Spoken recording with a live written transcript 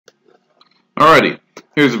Alrighty,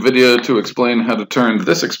 here's a video to explain how to turn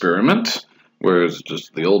this experiment, where it's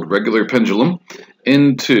just the old regular pendulum,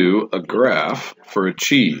 into a graph for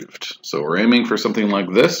achieved. So we're aiming for something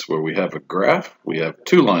like this, where we have a graph, we have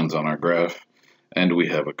two lines on our graph, and we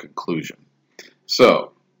have a conclusion.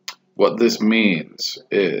 So what this means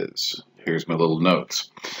is, here's my little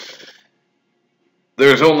notes.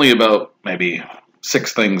 There's only about maybe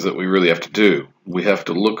 6 things that we really have to do. We have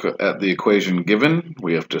to look at the equation given,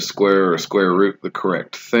 we have to square or square root the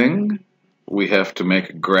correct thing, we have to make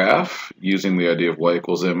a graph using the idea of y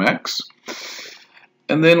equals mx,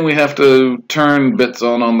 and then we have to turn bits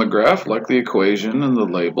on the graph like the equation and the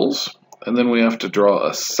labels, and then we have to draw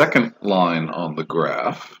a second line on the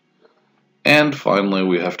graph, and finally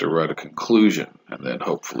we have to write a conclusion, and then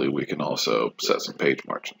hopefully we can also set some page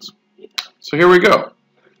margins. So here we go.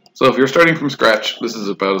 So if you're starting from scratch, this is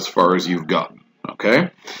about as far as you've gotten,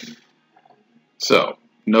 okay? So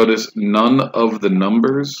notice none of the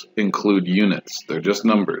numbers include units. They're just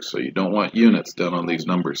numbers, so you don't want units down on these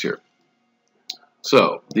numbers here.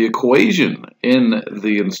 So the equation in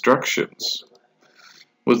the instructions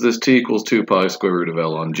was this t equals 2 pi square root of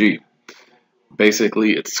L on G.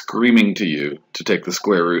 Basically, it's screaming to you to take the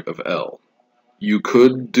square root of L. You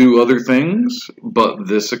could do other things, but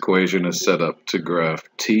this equation is set up to graph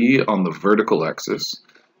t on the vertical axis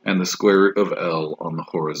and the square root of L on the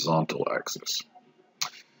horizontal axis.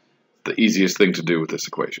 The easiest thing to do with this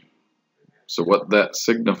equation. So what that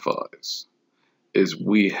signifies is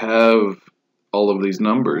we have all of these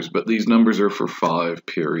numbers, but these numbers are for 5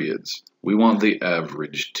 periods. We want the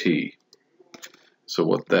average t. So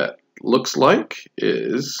what that looks like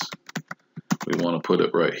is, we want to put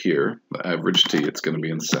it right here, the average t, it's going to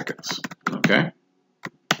be in seconds, okay?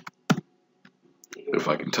 If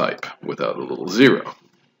I can type without a little zero.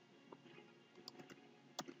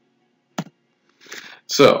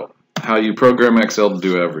 So, how you program Excel to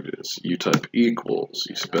do averages. You type equals,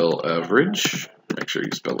 you spell average, make sure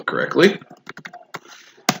you spell it correctly,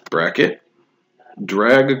 bracket,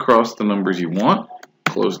 drag across the numbers you want,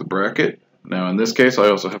 close the bracket. Now in this case I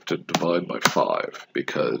also have to divide by 5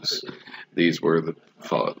 because these were the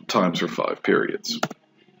times for 5 periods.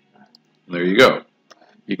 There you go.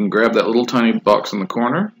 You can grab that little tiny box in the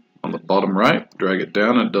corner on the bottom right, drag it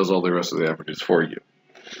down, and it does all the rest of the averages for you.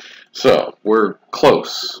 So we're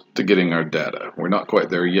close to getting our data. We're not quite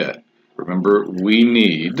there yet. Remember, we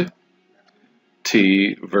need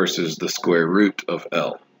t versus the square root of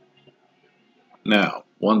L. Now,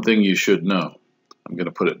 one thing you should know, I'm going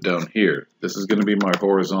to put it down here. This is going to be my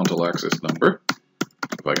horizontal axis number,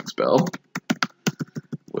 if I can spell,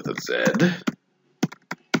 with a Z.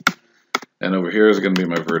 And over here is going to be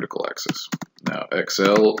my vertical axis. Now,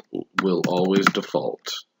 Excel will always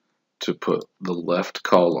default to put the left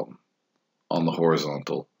column on the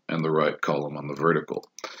horizontal and the right column on the vertical.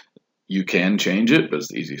 You can change it, but it's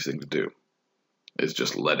the easiest thing to do, is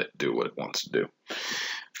just let it do what it wants to do.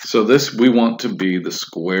 So this, we want to be the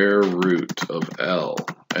square root of L,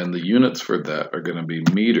 and the units for that are going to be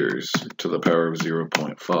meters to the power of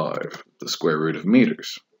 0.5, the square root of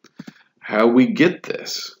meters. How we get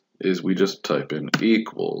this is we just type in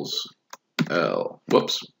equals L,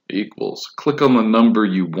 equals, click on the number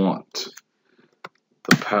you want,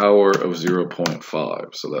 the power of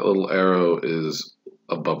 0.5, so that little arrow is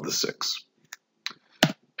above the 6,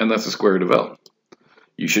 and that's the square root of L.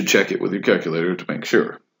 You should check it with your calculator to make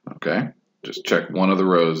sure, okay? Just check one of the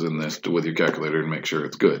rows in this with your calculator and make sure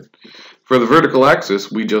it's good. For the vertical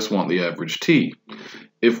axis, we just want the average t.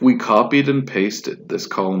 If we copied and pasted this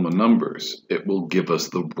column of numbers, it will give us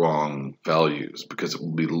the wrong values because it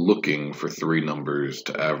will be looking for 3 numbers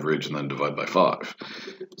to average and then divide by 5.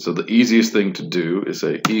 So the easiest thing to do is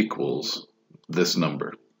say equals this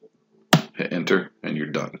number. Hit enter and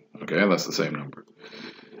you're done, okay? That's the same number.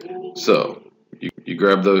 So you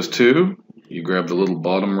grab those two, you grab the little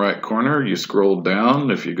bottom right corner, you scroll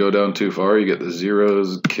down. If you go down too far, you get the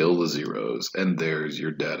zeros, kill the zeros, and there's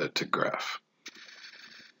your data to graph.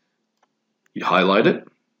 You highlight it,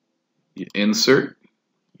 you insert,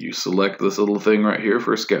 you select this little thing right here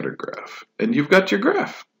for a scatter graph, and you've got your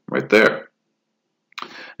graph right there.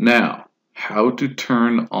 Now, how to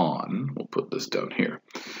turn on, we'll put this down here,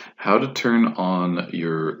 how to turn on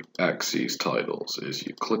your axes titles is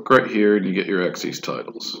you click right here and you get your axes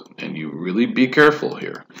titles, and you really be careful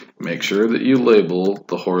here. Make sure that you label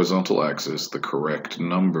the horizontal axis the correct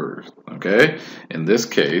number, okay? In this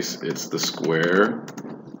case, it's the square,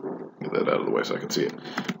 get that out of the way so I can see it,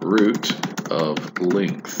 root of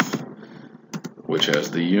length, which has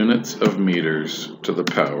the units of meters to the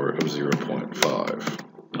power of 0.5,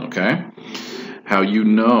 okay? How you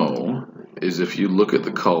know is if you look at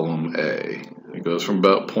the column A, it goes from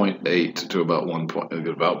about 0.8 to about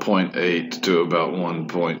 0.8 to about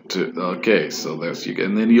 1.2. Okay, so that's you.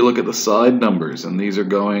 And then you look at the side numbers, and these are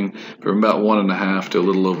going from about 1.5 to a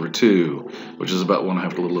little over 2, which is about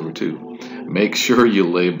 1.5 to a little over 2. Make sure you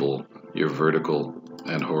label your vertical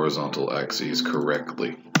and horizontal axes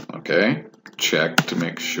correctly. Okay? Check to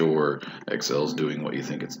make sure Excel's doing what you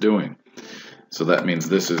think it's doing. So that means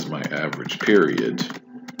this is my average period,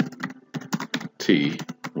 T,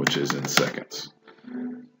 which is in seconds.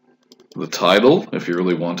 The title, if you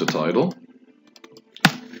really want a title,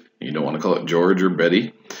 you don't want to call it George or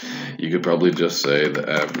Betty, you could probably just say the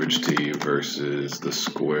average T versus the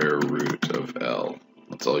square root of L.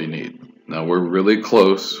 That's all you need. Now we're really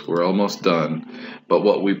close, we're almost done, but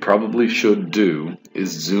what we probably should do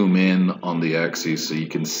is zoom in on the axes so you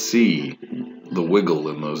can see the wiggle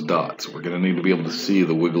in those dots. We're going to need to be able to see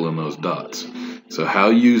the wiggle in those dots. So how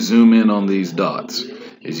you zoom in on these dots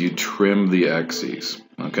is you trim the axes,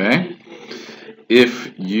 okay?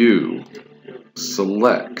 If you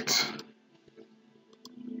select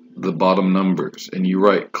the bottom numbers and you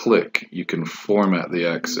right click, you can format the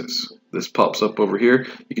axis. This pops up over here.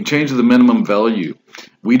 You can change the minimum value.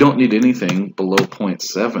 We don't need anything below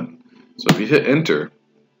 0.7. So if you hit enter,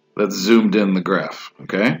 that's zoomed in the graph,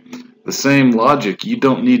 okay? The same logic, you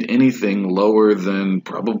don't need anything lower than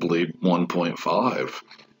probably 1.5.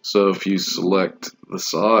 So if you select the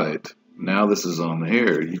side, now this is on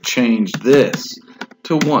here, you change this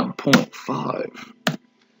to 1.5.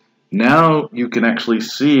 Now you can actually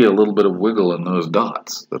see a little bit of wiggle in those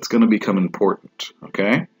dots. That's going to become important,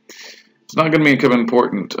 okay? It's not going to become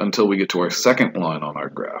important until we get to our second line on our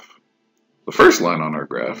graph. The first line on our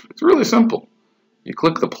graph, it's really simple. You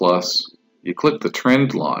click the plus, you click the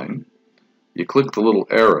trend line, you click the little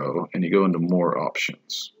arrow, and you go into more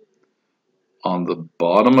options. On the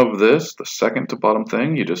bottom of this, the second to bottom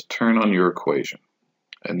thing, you just turn on your equation.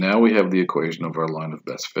 And now we have the equation of our line of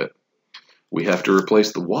best fit. We have to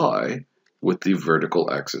replace the y with the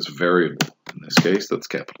vertical axis variable. In this case, that's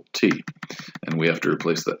capital T. And we have to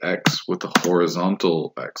replace the x with the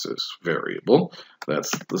horizontal axis variable.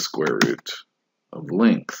 That's the square root of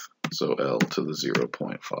length, so L to the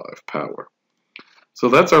 0.5 power. So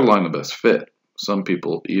that's our line of best fit. Some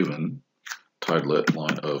people even title it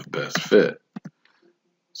line of best fit.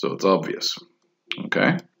 So it's obvious,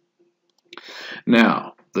 okay?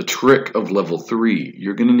 Now, the trick of level 3,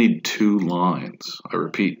 you're going to need 2 lines. I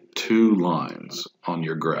repeat, 2 lines on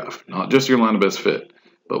your graph. Not just your line of best fit,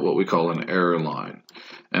 but what we call an error line.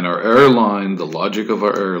 And our error line, the logic of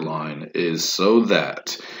our error line is so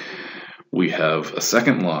that we have a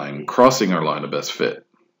second line crossing our line of best fit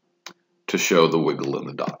to show the wiggle in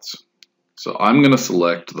the dots. So I'm going to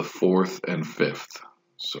select the 4th and 5th.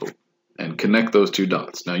 And connect those 2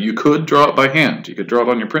 dots. Now you could draw it by hand. You could draw it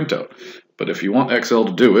on your printout. But if you want Excel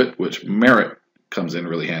to do it, which Merit comes in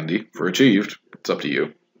really handy for Achieved, it's up to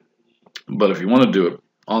you. But if you want to do it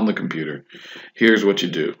on the computer, here's what you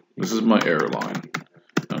do. This is my error line.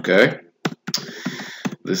 Okay?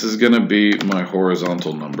 This is going to be my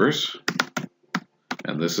horizontal numbers.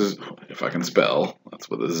 And this is, if I can spell, that's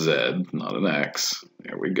with a Z, not an X.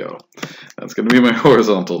 There we go. That's going to be my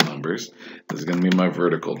horizontal numbers. This is going to be my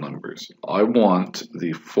vertical numbers. I want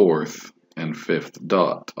the 4th and 5th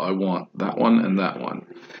dot. I want that one and that one.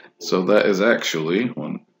 So that is actually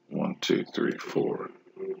 1, 2, 3, 4.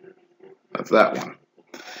 That's that one.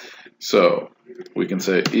 So we can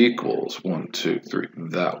say equals 1, 2, 3,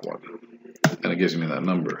 that one. And it gives me that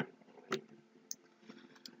number.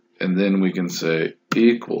 And then we can say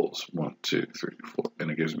equals 1, 2, 3, 4,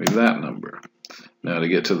 and it gives me that number. Now to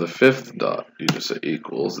get to the 5th dot, you just say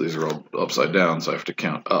equals. These are all upside down, so I have to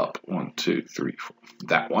count up. 1, 2, 3, 4.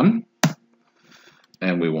 That one.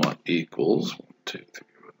 And we want equals 1, 2,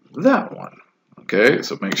 3, that one. Okay,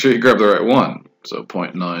 so make sure you grab the right one. So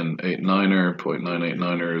 0.989er,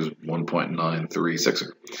 0.989er is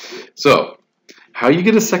 1.936er. So how you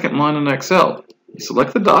get a second line in Excel? You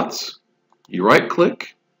select the dots, you right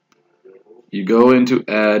click, you go into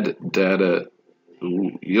add data,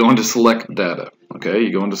 you want to select data, okay?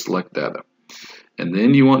 You go into select data. And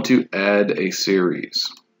then you want to add a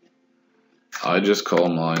series. I just call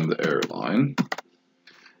mine the error line.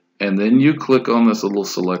 And then you click on this little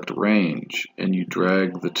select range and you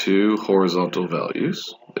drag the 2 horizontal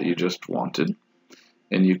values that you just wanted.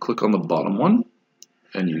 And you click on the bottom one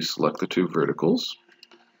and you select the 2 verticals.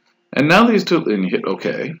 And now these 2, and you hit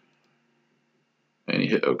OK. And you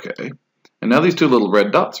hit OK. And now these 2 little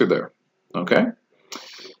red dots are there, okay?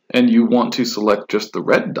 And you want to select just the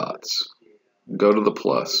red dots. Go to the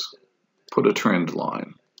plus, put a trend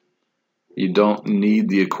line, You don't need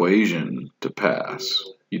the equation to pass.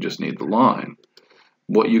 You just need the line.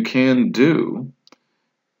 What you can do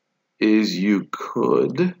is you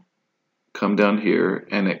could come down here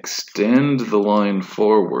and extend the line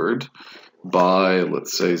forward by,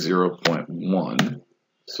 let's say, 0.1.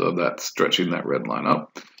 So that's stretching that red line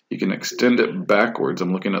up. You can extend it backwards.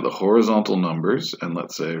 I'm looking at the horizontal numbers, and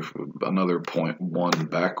let's say another 0.1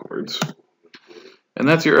 backwards. And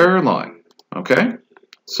that's your error line, okay?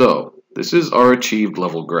 So this is our achieved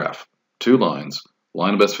level graph. 2 lines,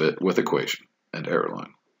 line of best fit with equation, and error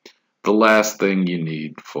line. The last thing you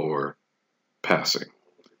need for passing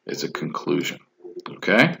is a conclusion,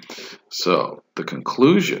 okay? So the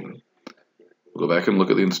conclusion, we'll go back and look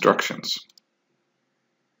at the instructions.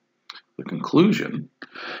 The conclusion,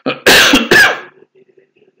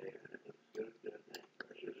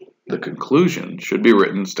 the conclusion should be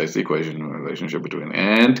written, states the equation in relationship between,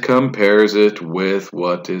 and compares it with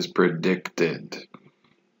what is predicted.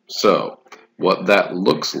 So what that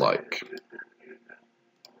looks like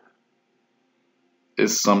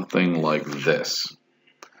is something like this,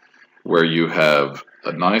 where you have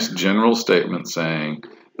a nice general statement saying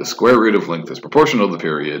the square root of length is proportional to the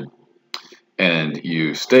period, and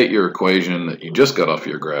you state your equation that you just got off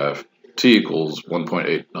your graph, t equals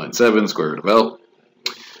 1.897 square root of L.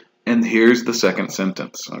 And here's the second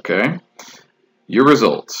sentence, okay? Your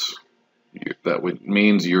results, that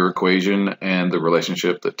means your equation and the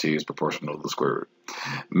relationship that t is proportional to the square root,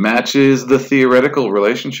 matches the theoretical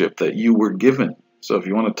relationship that you were given. So if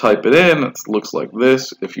you want to type it in, it looks like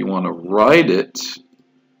this. If you want to write it,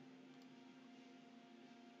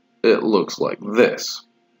 it looks like this.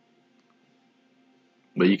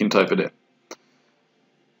 But you can type it in.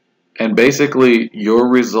 And basically, your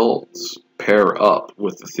results pair up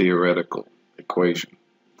with the theoretical equation,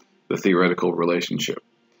 the theoretical relationship.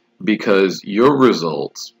 Because your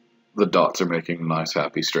results, the dots are making a nice,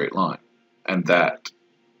 happy, straight line. And that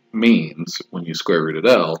means, when you square rooted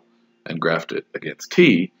L and graphed it against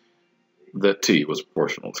t, that t was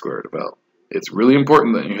proportional to the square root of L. It's really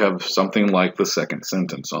important that you have something like the second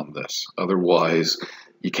sentence on this. Otherwise,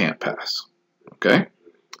 you can't pass. Okay?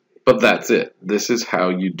 But that's it. This is how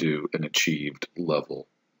you do an achieved level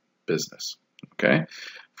business. Okay?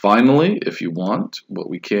 Finally, if you want, what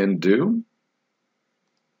we can do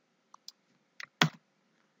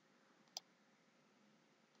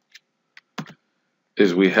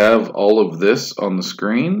is we have all of this on the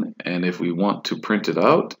screen, and if we want to print it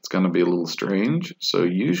out, it's going to be a little strange. So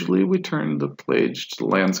usually we turn the page to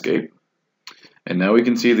landscape, and now we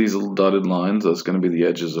can see these little dotted lines. That's going to be the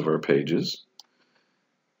edges of our pages.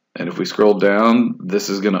 And if we scroll down, this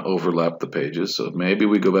is going to overlap the pages. So maybe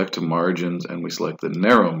we go back to margins and we select the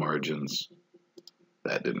narrow margins.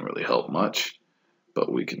 That didn't really help much,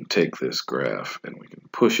 but we can take this graph and we can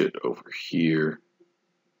push it over here.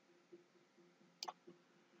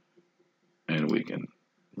 And we can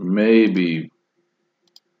maybe,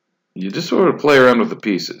 you just sort of play around with the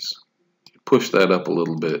pieces. You push that up a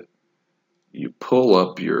little bit. You pull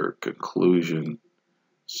up your conclusion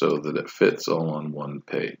so that it fits all on one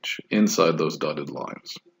page inside those dotted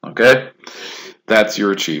lines. Okay? That's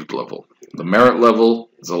your achieved level. The merit level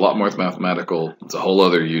is a lot more mathematical. It's a whole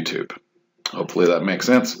other YouTube. Hopefully that makes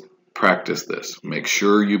sense. Practice this. Make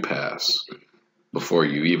sure you pass before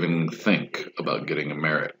you even think about getting a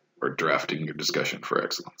merit or drafting your discussion for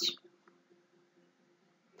excellence.